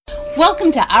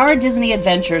Welcome to Our Disney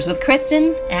Adventures with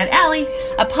Kristen and Allie,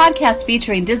 a podcast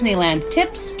featuring Disneyland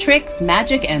tips, tricks,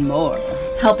 magic, and more.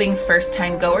 Helping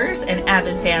first-time goers and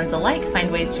avid fans alike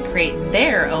find ways to create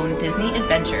their own Disney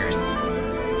adventures.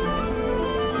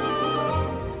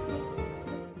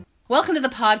 Welcome to the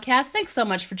podcast. Thanks so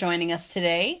much for joining us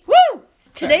today. Woo!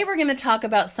 Today we're going to talk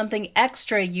about something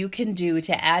extra you can do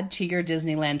to add to your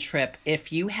Disneyland trip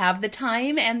if you have the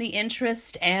time and the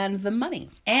interest and the money.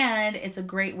 And it's a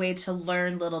great way to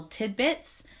learn little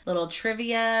tidbits, little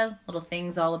trivia, little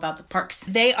things all about the parks.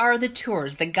 They are the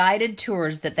tours, the guided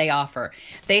tours that they offer.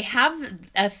 They have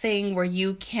a thing where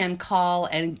you can call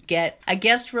and get a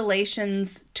guest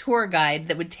relations tour guide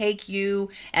that would take you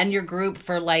and your group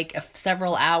for like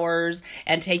several hours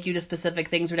and take you to specific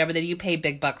things or whatever. Then you pay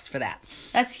big bucks for that.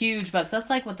 That's huge bucks. That's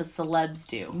like what the celebs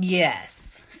do.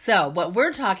 Yes. So what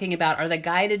we're talking about are the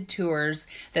guided tours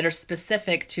that are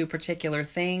specific to particular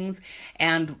things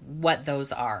and what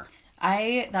those are.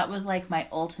 That was like my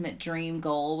ultimate dream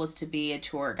goal, was to be a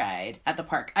tour guide at the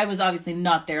park. I was obviously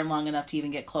not there long enough to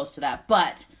even get close to that,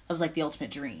 but that was like the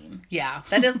ultimate dream. Yeah,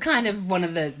 that is kind of one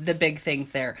of the big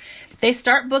things there. They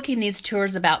start booking these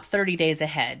tours about 30 days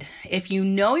ahead. If you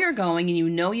know you're going and you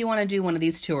know you want to do one of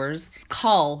these tours,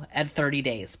 call at 30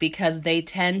 days because they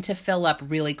tend to fill up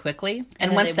really quickly.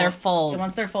 And once they're full...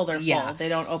 they're full. They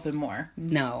don't open more.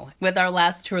 No. With our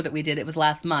last tour that we did, it was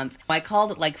last month. I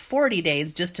called it like 40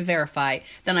 days just to verify.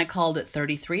 Then I called it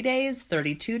 33 days,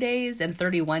 32 days, and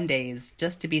 31 days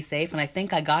just to be safe. And I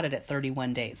think I got it at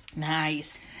 31 days.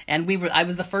 Nice. And I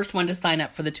was the first one to sign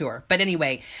up for the tour. But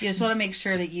anyway. You just want to make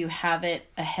sure that you have it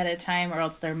ahead of time or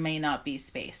else there may not be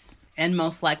space. And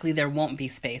most likely there won't be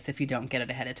space if you don't get it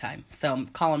ahead of time. So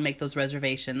call and make those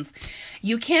reservations.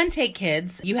 You can take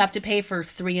kids. You have to pay for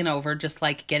 3 and over, just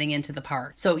like getting into the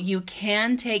park. So you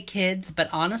can take kids, but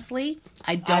honestly,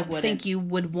 I don't think you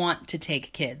would want to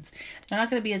take kids. They're not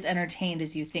going to be as entertained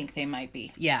as you think they might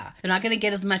be. Yeah. They're not going to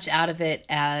get as much out of it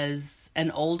as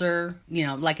an older,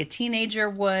 like a teenager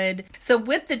would. So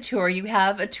with the tour, you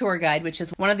have a tour guide, which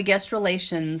is one of the guest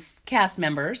relations cast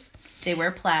members. They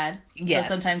wear plaid. Yes.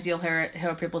 So sometimes you'll hear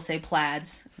people say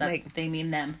plaids. They mean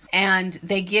them. And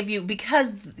they give you,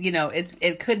 because,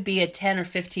 it could be a 10 or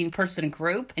 15 person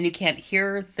group and you can't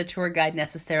hear the tour guide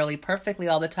necessarily perfectly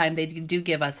all the time. They do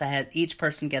give us each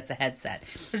person gets a headset.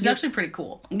 Which is actually pretty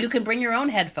cool. You can bring your own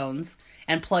headphones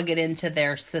and plug it into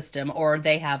their system, or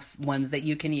they have ones that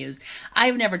you can use.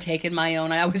 I've never taken my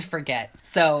own. I always forget.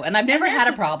 And I've never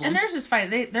had a problem. And they're just fine.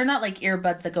 They're not like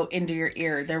earbuds that go into your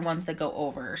ear. They're ones that go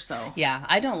over, so. Yeah,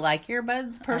 I don't like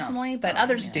earbuds personally, but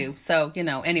others do. So,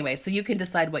 anyway, so you can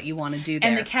decide what you want to do there.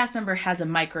 And the cast member has a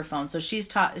microphone. So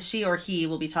she or he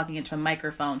will be talking into a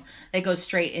microphone that goes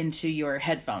straight into your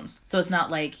headphones. So it's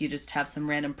not like you just have some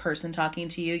random person talking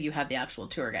to you. You have the actual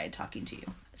tour guide talking to you.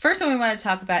 First one we want to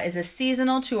talk about is a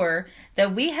seasonal tour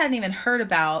that we hadn't even heard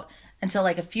about until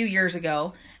like a few years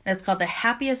ago. And it's called the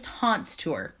Happiest Haunts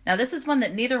Tour. Now, this is one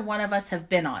that neither one of us have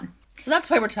been on. So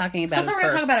that's why we're talking about it first. That's why we're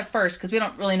going to talk about it first, because we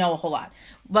don't really know a whole lot.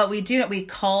 But we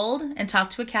called and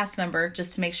talked to a cast member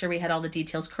just to make sure we had all the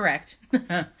details correct.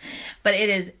 But it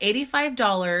is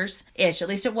 $85-ish. At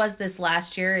least it was this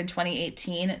last year in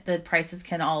 2018. The prices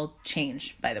can all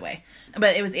change, by the way.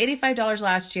 But it was $85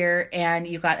 last year, and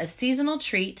you got a seasonal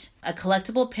treat, a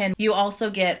collectible pin. You also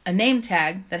get a name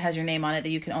tag that has your name on it that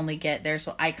you can only get there.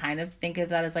 So I kind of think of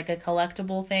that as like a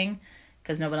collectible thing,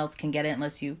 because no one else can get it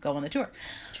unless you go on the tour.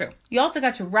 True. You also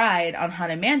got to ride on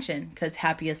Haunted Mansion, because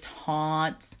happiest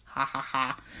haunts. Ha ha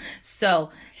ha. So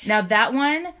now that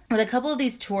one, with a couple of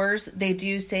these tours, they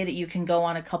do say that you can go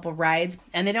on a couple rides.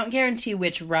 And they don't guarantee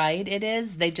which ride it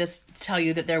is. They just tell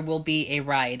you that there will be a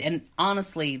ride. And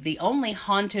honestly, the only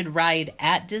haunted ride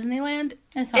at Disneyland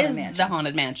is the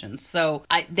Haunted Mansion. So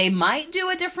they might do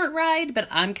a different ride, but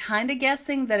I'm kind of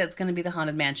guessing that it's going to be the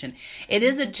Haunted Mansion. It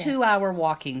is a 2-hour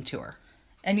walking tour.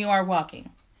 And you are walking.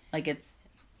 Like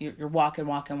you're walking.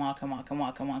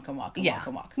 Yeah.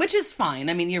 Which is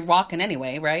fine. I mean, you're walking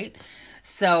anyway, right?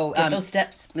 So get those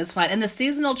steps. That's fine. And the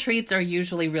seasonal treats are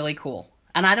usually really cool.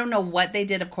 And I don't know what they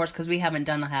did, of course, because we haven't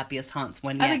done the Happiest Haunts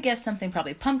one yet. I would guess something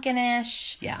probably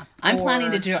pumpkinish. Yeah. I'm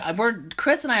planning to do it.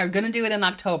 Chris and I are going to do it in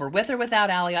October. With or without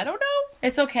Allie, I don't know.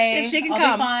 It's okay. If she can I'll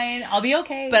come. Be fine. I'll be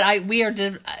okay. But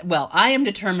I am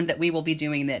determined that we will be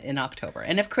doing it in October.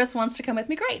 And if Chris wants to come with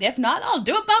me, great. If not, I'll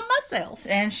do it by myself.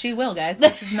 And she will, guys.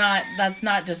 That's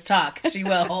not just talk. She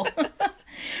will.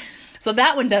 So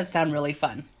that one does sound really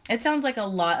fun. It sounds like a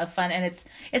lot of fun, and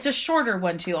it's a shorter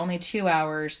one too, only 2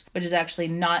 hours, which is actually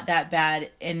not that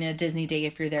bad in a Disney day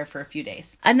if you're there for a few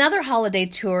days. Another holiday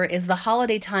tour is the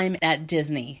Holiday Time at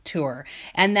Disney tour,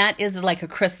 and that is like a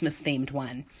Christmas themed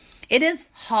one. It is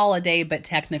holiday, but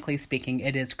technically speaking,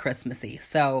 it is Christmassy.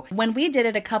 So when we did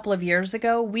it a couple of years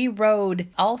ago, we rode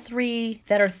all 3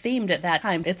 that are themed at that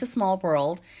time. It's a Small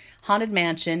World, Haunted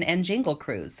Mansion, and Jingle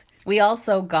Cruise. We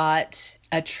also got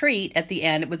a treat at the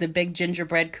end. It was a big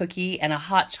gingerbread cookie and a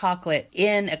hot chocolate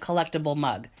in a collectible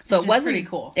mug. So it wasn't pretty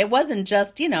cool. It wasn't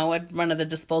just, one of the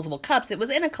disposable cups. It was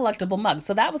in a collectible mug.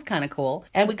 So that was kind of cool.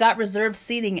 And we got reserved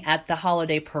seating at the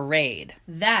holiday parade.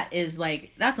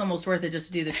 That's almost worth it just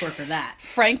to do the tour for that.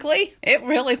 Frankly, it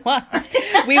really was.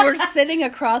 We were sitting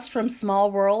across from Small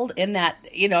World in that,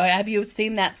 have you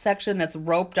seen that section that's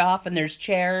roped off and there's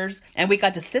chairs? And we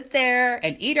got to sit there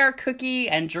and eat our cookie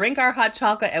and drink our hot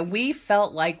chocolate, and we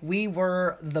felt like we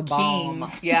were the bomb.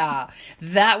 Kings. Yeah,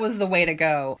 that was the way to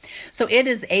go. So it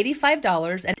is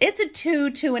 $85, and it's a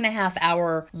 2.5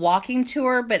 hour walking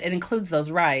tour, but it includes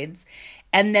those rides,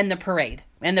 and then the parade.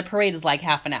 And the parade is like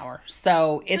half an hour.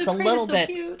 So it's a little bit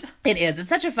cute. It is. It's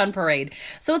such a fun parade.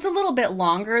 So it's a little bit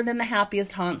longer than the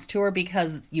Happiest Haunts tour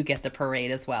because you get the parade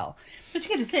as well. But you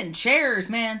get to sit in chairs,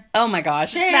 man. Oh my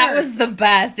gosh. Chairs. That was the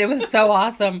best. It was so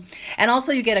awesome. And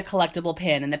also you get a collectible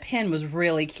pin, and the pin was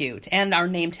really cute. And our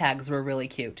name tags were really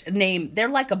cute. They're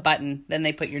like a button, then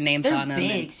they put your names on them. They're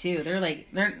big too. They're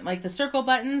like the circle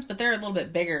buttons, but they're a little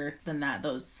bit bigger than that.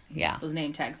 Those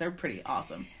name tags. They're pretty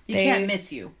awesome. They can't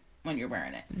miss you when you're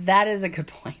wearing it. That is a good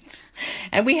point.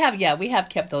 And we have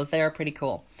kept those. They are pretty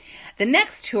cool. The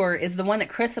next tour is the one that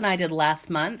Chris and I did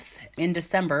last month in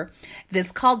December.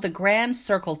 It's called the Grand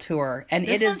Circle Tour. And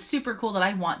this one's super cool that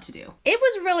I want to do. It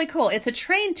was really cool. It's a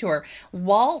train tour.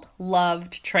 Walt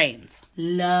loved trains.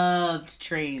 Loved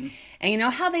trains. And you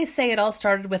know how they say it all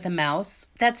started with a mouse?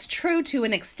 That's true to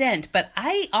an extent, but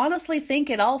I honestly think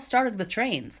it all started with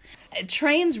trains.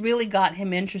 Trains really got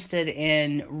him interested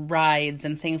in rides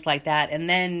and things like that. And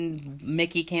then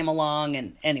Mickey came along,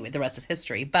 and anyway, the rest is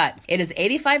history. But it is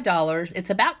 $85. It's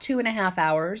about 2.5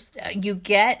 hours. You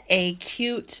get a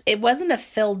cute, it wasn't a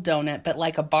filled donut, but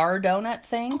like a bar donut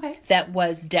thing. Okay. That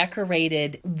was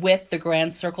decorated with the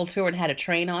Grand Circle Tour and had a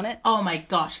train on it. Oh my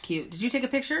gosh, cute. Did you take a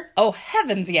picture? Oh,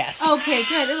 heavens, yes. Okay,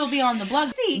 good. It'll be on the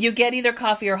blog. See, you get either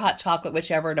coffee or hot chocolate,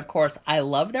 whichever. And of course, I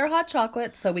love their hot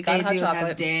chocolate, so we got hot chocolate.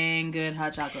 Have dang good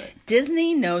hot chocolate.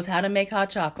 Disney knows how to make hot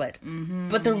chocolate. Mm-hmm,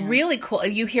 but the really cool,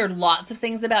 you hear lots of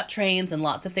things about trains and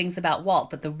lots of things about Walt,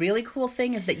 but the really cool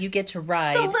thing is that you get to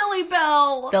ride the Lily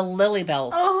Bell. The Lily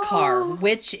Bell car,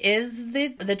 which is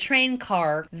the train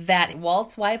car that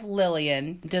Walt's wife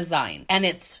Lillian designed. And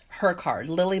it's her car.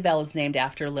 Lily Bell is named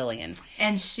after Lillian.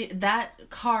 And that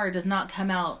car does not come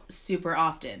out super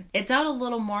often. It's out a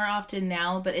little more often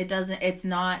now, but it's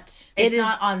not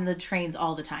on the trains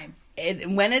all the time.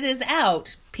 When it is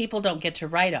out, people don't get to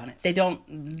ride on it. They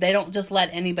don't just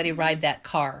let anybody ride that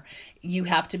car. You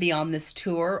have to be on this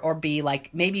tour or be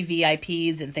like maybe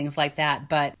VIPs and things like that.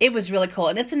 But it was really cool.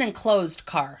 And it's an enclosed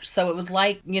car. So it was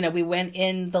like, we went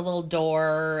in the little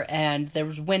door and there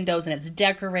was windows and it's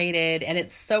decorated and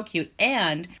it's so cute.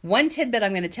 And one tidbit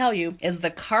I'm going to tell you is the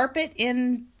carpet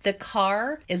in the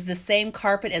car is the same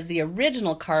carpet as the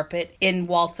original carpet in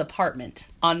Walt's apartment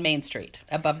on Main Street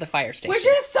above the fire station. Which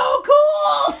is so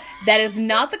cool! That is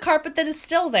not the carpet that is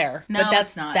still there. No, but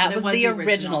that's not. That was the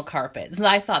original carpet. So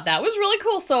I thought that was really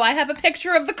cool. So I have a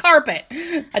picture of the carpet.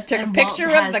 I took a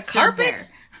picture of the carpet. There.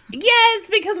 Yes,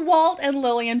 because Walt and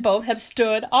Lillian both have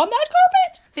stood on that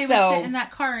carpet. They would sit in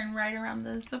that car and ride around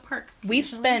the park. We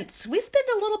spent a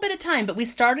little bit of time, but we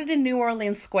started in New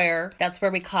Orleans Square. That's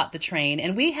where we caught the train,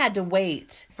 and we had to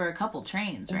wait for a couple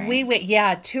trains,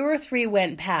 right? 2 or 3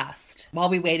 went past while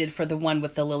we waited for the one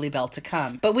with the Lily Bell to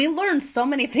come. But we learned so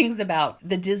many things about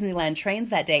the Disneyland trains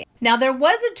that day. Now, there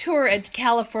was a tour at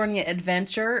California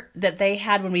Adventure that they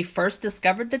had when we first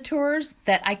discovered the tours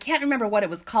that I can't remember what it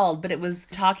was called, but it was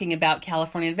talking about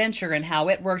California Adventure and how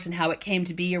it worked and how it came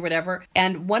to be or whatever.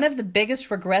 And one of the biggest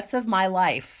regrets of my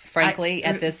life, frankly,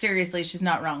 seriously, she's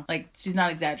not wrong. Like, she's not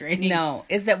exaggerating. No,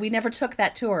 is that we never took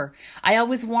that tour. I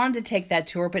always wanted to take that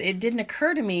tour, but it didn't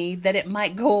occur to me that it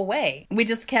might go away. We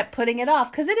just kept putting it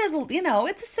off because it is,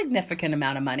 it's a significant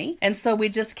amount of money. And so we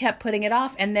just kept putting it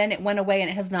off, and then it went away and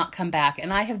it has not come back.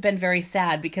 And I have been very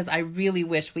sad because I really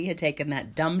wish we had taken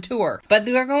that dumb tour. But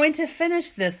we are going to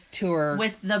finish this tour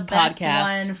with the best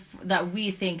one that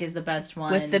we think is the best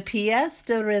one. With the pièce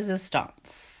de résistance.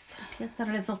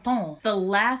 Waltz. The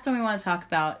last one we want to talk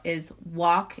about is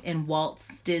Walk in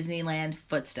Walt's Disneyland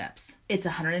Footsteps. It's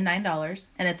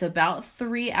 $109 and it's about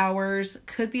 3 hours.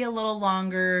 Could be a little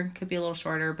longer, could be a little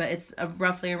shorter, but it's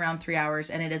roughly around 3 hours,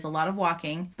 and it is a lot of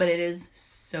walking, but it is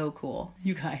so cool,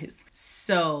 you guys.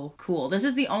 So cool. This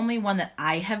is the only one that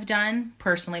I have done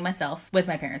personally myself with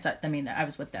my parents. I mean, I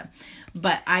was with them,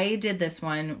 but I did this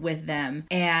one with them,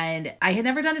 and I had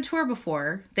never done a tour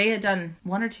before. They had done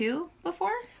one or two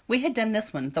before. We had done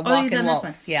this one, the Walk and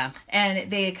Waltz. Yeah. And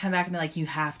they had come back and been like, you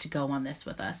have to go on this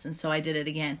with us. And so I did it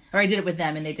again. Or I did it with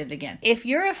them and they did it again. If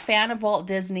you're a fan of Walt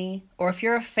Disney, or if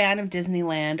you're a fan of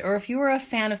Disneyland, or if you were a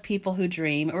fan of people who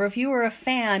dream, or if you were a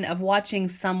fan of watching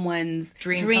someone's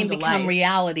dream become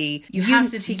reality, you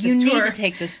have to take this tour. You need to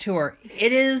take this tour.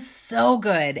 It is so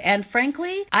good. And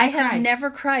frankly, I have never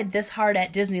cried this hard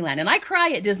at Disneyland. And I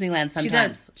cry at Disneyland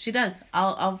sometimes. She does.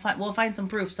 We'll find some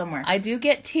proof somewhere. I do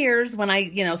get tears when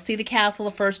I, see the castle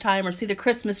the first time, or see the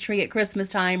Christmas tree at Christmas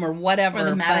time, or whatever. Or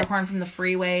the Matterhorn from the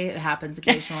freeway. It happens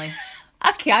occasionally.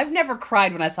 Okay, I've never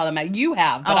cried when I saw them. You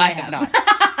have, but I have not.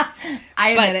 I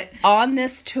admit it. On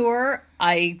this tour,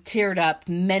 I teared up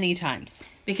many times.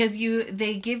 Because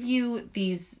they give you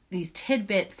these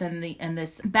tidbits and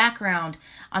this background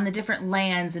on the different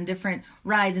lands and different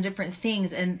rides and different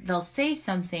things, and they'll say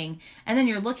something, and then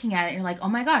you're looking at it and you're like, oh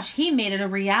my gosh, he made it a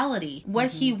reality. What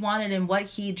he wanted and what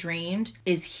he dreamed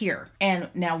is here, and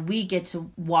now we get to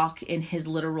walk in his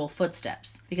literal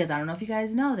footsteps. Because I don't know if you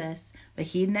guys know this, but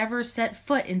he never set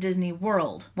foot in Disney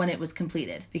World when it was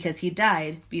completed, because he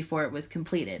died before it was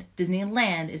completed.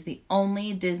 Disneyland is the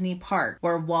only Disney park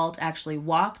where Walt actually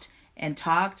walked and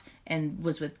talked and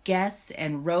was with guests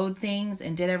and rode things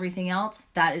and did everything else.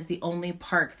 That is the only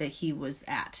park that he was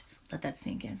at. Let that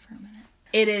sink in for a minute.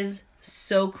 It is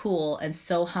so cool and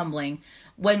so humbling.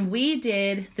 When we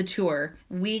did the tour,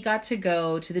 we got to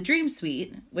go to the Dream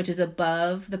Suite, which is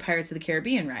above the Pirates of the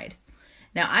Caribbean ride.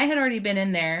 Now, I had already been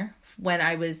in there when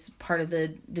I was part of the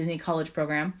Disney College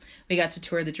program. We got to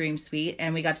tour the Dream Suite,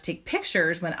 and we got to take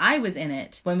pictures when I was in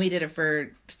it. When we did it for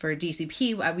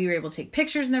DCP, we were able to take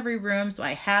pictures in every room, so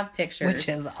I have pictures. Which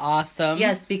is awesome.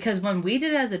 Yes, because when we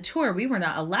did it as a tour, we were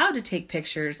not allowed to take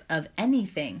pictures of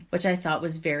anything, which I thought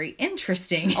was very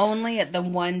interesting. Only at the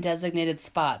one designated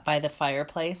spot by the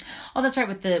fireplace. Oh, that's right,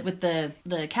 with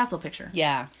the castle picture.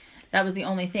 Yeah. That was the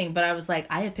only thing. But I was like,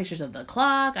 I have pictures of the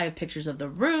clock. I have pictures of the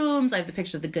rooms. I have the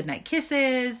pictures of the goodnight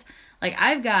kisses. Like,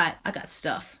 I got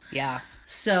stuff. Yeah.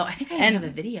 So I think I even have a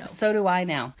video. So do I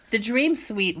now. The Dream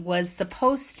Suite was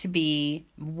supposed to be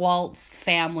Walt's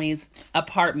family's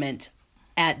apartment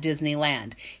at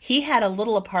Disneyland. He had a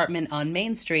little apartment on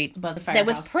Main Street above the firehouse that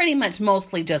was pretty much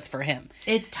mostly just for him.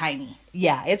 It's tiny.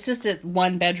 Yeah, it's just a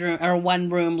one bedroom or one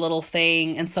room little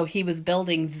thing. And so he was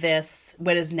building this,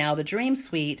 what is now the Dream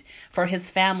Suite, for his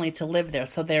family to live there.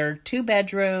 So there are 2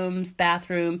 bedrooms,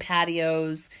 bathroom,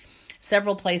 patios,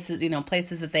 several places,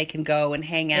 places that they can go and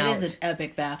hang out. It is an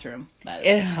epic bathroom.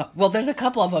 Well, there's a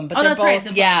couple of them, but that's both,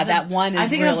 right. That one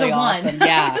is really awesome.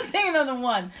 Yeah. I was thinking of the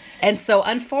one. And so,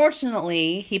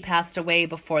 unfortunately, he passed away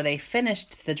before they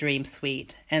finished the Dream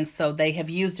Suite. And so they have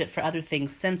used it for other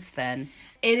things since then.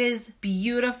 It is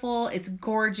beautiful. It's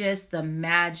gorgeous. The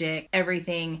magic,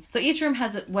 everything. So each room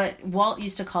has what Walt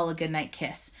used to call a goodnight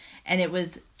kiss. And it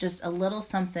was just a little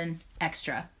something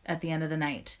extra at the end of the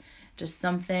night. Just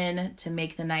something to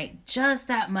make the night just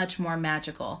that much more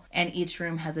magical. And each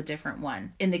room has a different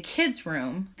one. In the kids'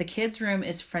 room is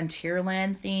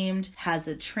Frontierland themed, has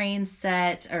a train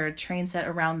set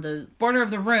around the border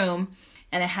of the room.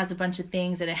 And it has a bunch of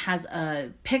things, and it has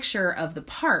a picture of the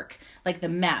park, like the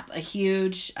map, a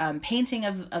huge painting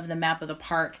of the map of the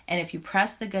park. And if you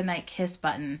press the Goodnight Kiss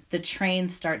button, the train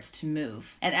starts to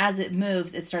move. And as it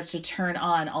moves, it starts to turn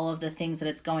on all of the things that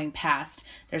it's going past.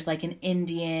 There's like an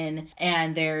Indian,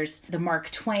 and there's the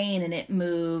Mark Twain, and it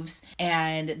moves.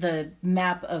 And the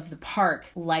map of the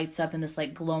park lights up in this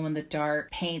like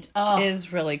glow-in-the-dark paint. Oh, it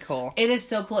is really cool. It is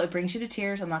so cool. It brings you to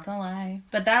tears, I'm not going to lie.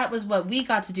 But that was what we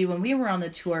got to do when we were on the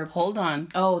tour. Hold on.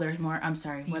 Oh, there's more. I'm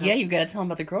sorry. What else? You got to tell them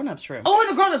about the grown-ups room. Oh,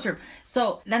 the grown-ups room.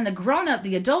 So then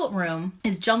the adult room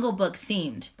is Jungle Book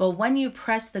themed. But when you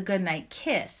press the Goodnight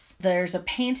Kiss, there's a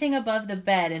painting above the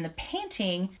bed, and the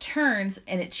painting turns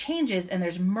and it changes, and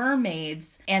there's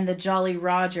mermaids and the Jolly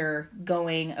Roger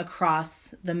going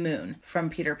across the moon from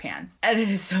Peter Pan. And it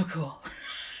is so cool.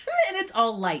 And it's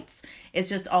all lights. It's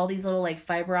just all these little like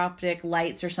fiber optic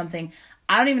lights or something.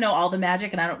 I don't even know all the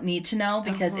magic, and I don't need to know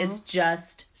because it's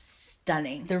just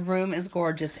stunning. The room is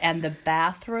gorgeous. And the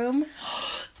bathroom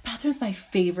The bathroom's my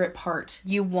favorite part.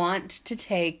 You want to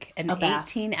take an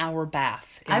 18-hour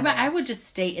bath. I would just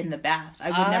stay in the bath. I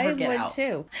would never get out. I would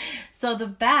too. So the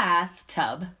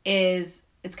bathtub is...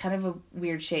 It's kind of a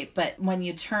weird shape, but when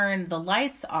you turn the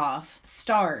lights off,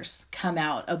 stars come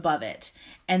out above it.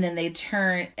 And then they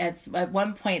turn, at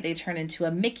one point, they turn into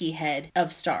a Mickey head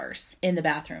of stars in the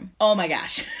bathroom. Oh my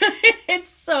gosh. It's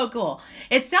so cool.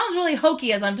 It sounds really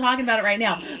hokey as I'm talking about it right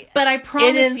now, but I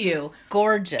promise you.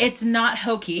 Gorgeous. It's not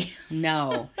hokey.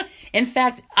 No. In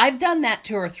fact, I've done that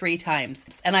tour 3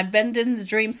 times, and I've been in the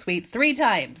Dream Suite 3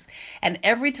 times. And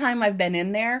every time I've been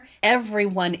in there,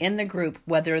 everyone in the group,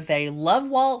 whether they love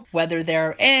Walt, whether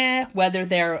they're whether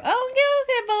they're,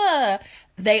 okay, blah,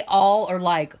 they all are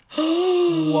like,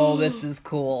 whoa, this is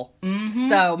cool. Mm-hmm.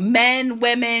 So men,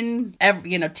 women,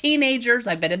 teenagers.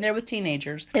 I've been in there with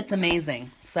teenagers. It's amazing.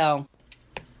 So.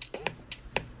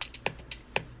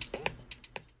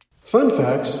 Fun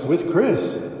facts with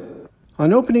Chris.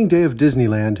 On opening day of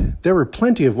Disneyland, there were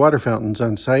plenty of water fountains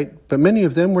on site, but many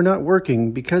of them were not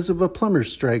working because of a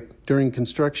plumber's strike during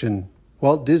construction.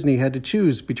 Walt Disney had to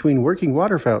choose between working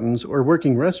water fountains or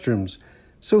working restrooms,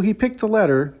 so he picked the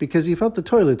latter because he felt the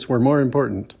toilets were more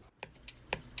important.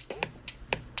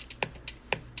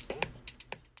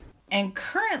 And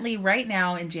currently, right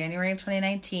now, in January of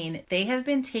 2019, they have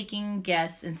been taking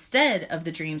guests instead of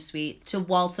the Dream Suite to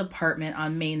Walt's apartment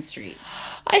on Main Street.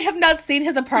 I have not seen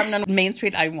his apartment on Main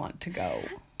Street. I want to go.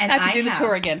 And I have to do the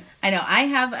tour again. I know.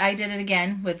 I did it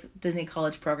again with Disney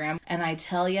College Program. And I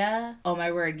tell ya, oh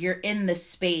my word, you're in the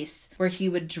space where he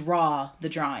would draw the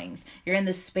drawings. You're in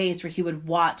the space where he would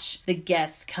watch the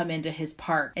guests come into his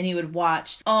park. And he would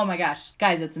watch, oh my gosh,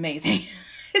 guys, it's amazing.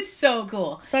 It's so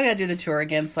cool. So I gotta do the tour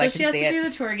again so I can see it. So she has to do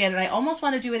the tour again, and I almost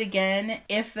want to do it again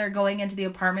if they're going into the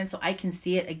apartment so I can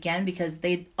see it again, because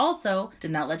they also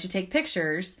did not let you take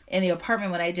pictures in the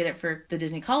apartment when I did it for the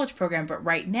Disney College Program. But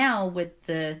right now with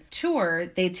the tour,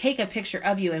 they take a picture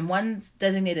of you in one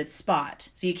designated spot.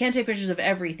 So you can't take pictures of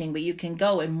everything, but you can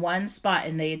go in one spot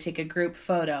and they take a group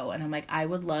photo. And I'm like, I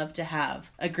would love to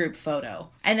have a group photo.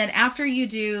 And then after you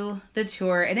do the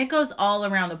tour, and it goes all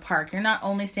around the park, you're not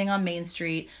only staying on Main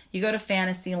Street. You go to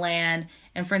Fantasyland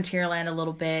and Frontierland a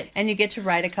little bit. And you get to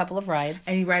ride a couple of rides.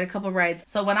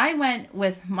 So when I went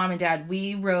with Mom and Dad,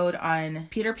 we rode on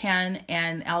Peter Pan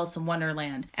and Alice in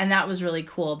Wonderland. And that was really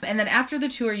cool. And then after the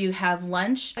tour, you have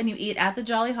lunch and you eat at the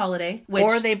Jolly Holiday.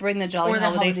 Or they bring the Jolly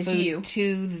Holiday food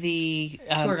to the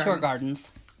tour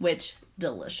gardens. Which,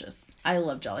 delicious. I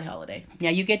love Jolly Holiday.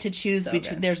 Yeah, you get to choose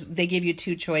between. They give you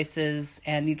 2 choices,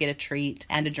 and you get a treat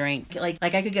and a drink. Like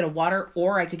I could get a water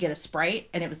or I could get a Sprite,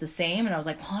 and it was the same. And I was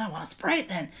like, well, I want a Sprite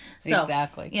then. So,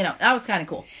 exactly. That was kind of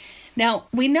cool. Now,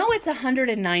 we know it's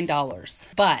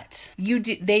 $109, but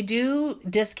they do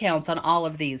discounts on all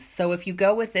of these. So if you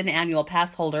go with an annual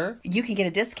pass holder, you can get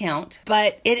a discount,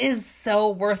 but it is so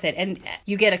worth it. And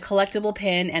you get a collectible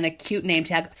pin and a cute name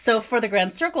tag. So for the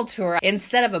Grand Circle Tour,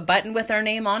 instead of a button with our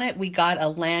name on it, we got a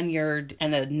lanyard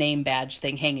and a name badge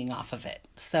thing hanging off of it.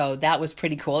 So that was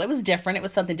pretty cool. It was different. It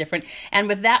was something different. And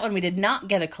with that one, we did not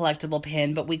get a collectible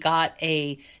pin, but we got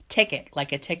a ticket,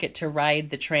 like a ticket to ride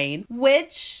the train,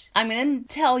 which I'm going to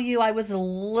tell you I was a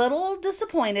little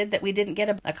disappointed that we didn't get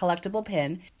a collectible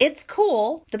pin. It's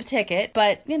cool, the ticket,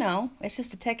 but, it's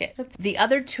just a ticket. The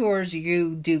other tours,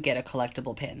 you do get a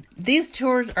collectible pin. These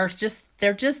tours are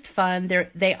they're just fun.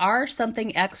 They are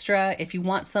something extra if you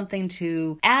want something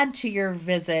to add to your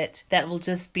visit that will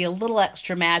just be a little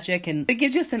extra magic, and it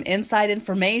gives you some inside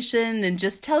information and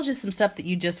just tells you some stuff that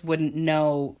you just wouldn't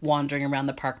know wandering around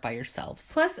the park by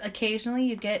yourselves. Plus, occasionally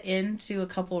you get into a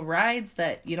couple of rides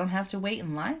that you don't have to wait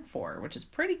in line for, which is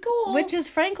pretty cool. Which is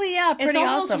frankly, pretty awesome. It's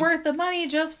almost worth the money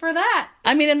just for that.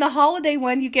 I mean, in the holiday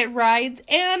one, you get rides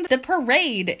and the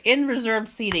parade in reserved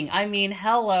seating. I mean,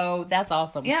 hello, that's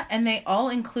awesome. Yeah, and they all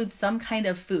include some kind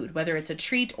of food, whether it's a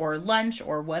treat or lunch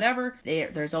or whatever.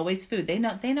 There's always food. They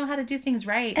know how to do things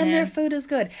right. And their food is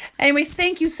good. Anyway,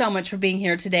 thank you so much for being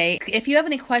here today. If you have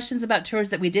any questions about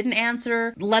tours that we didn't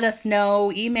answer, let us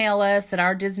know. Email us at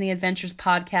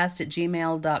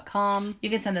ourdisneyadventurespodcast@gmail.com. You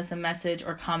can send us a message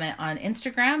or comment on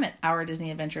Instagram at Our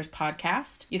Disney Adventures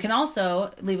Podcast. You can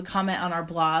also leave a comment on our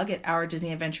blog at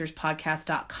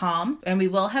ourdisneyadventurespodcast.com. And we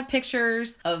will have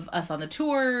pictures of us on the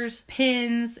tours,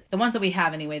 pins, the ones that we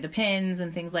have anyway, the pins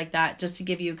and things like that, just to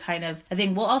give you kind of a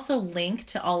thing. We'll also link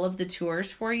to all of the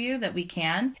tours for you that we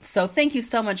can. So thank you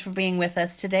so much for being with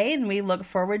us today, and we look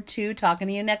forward to talking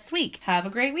to you next week. Have a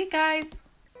great week, guys.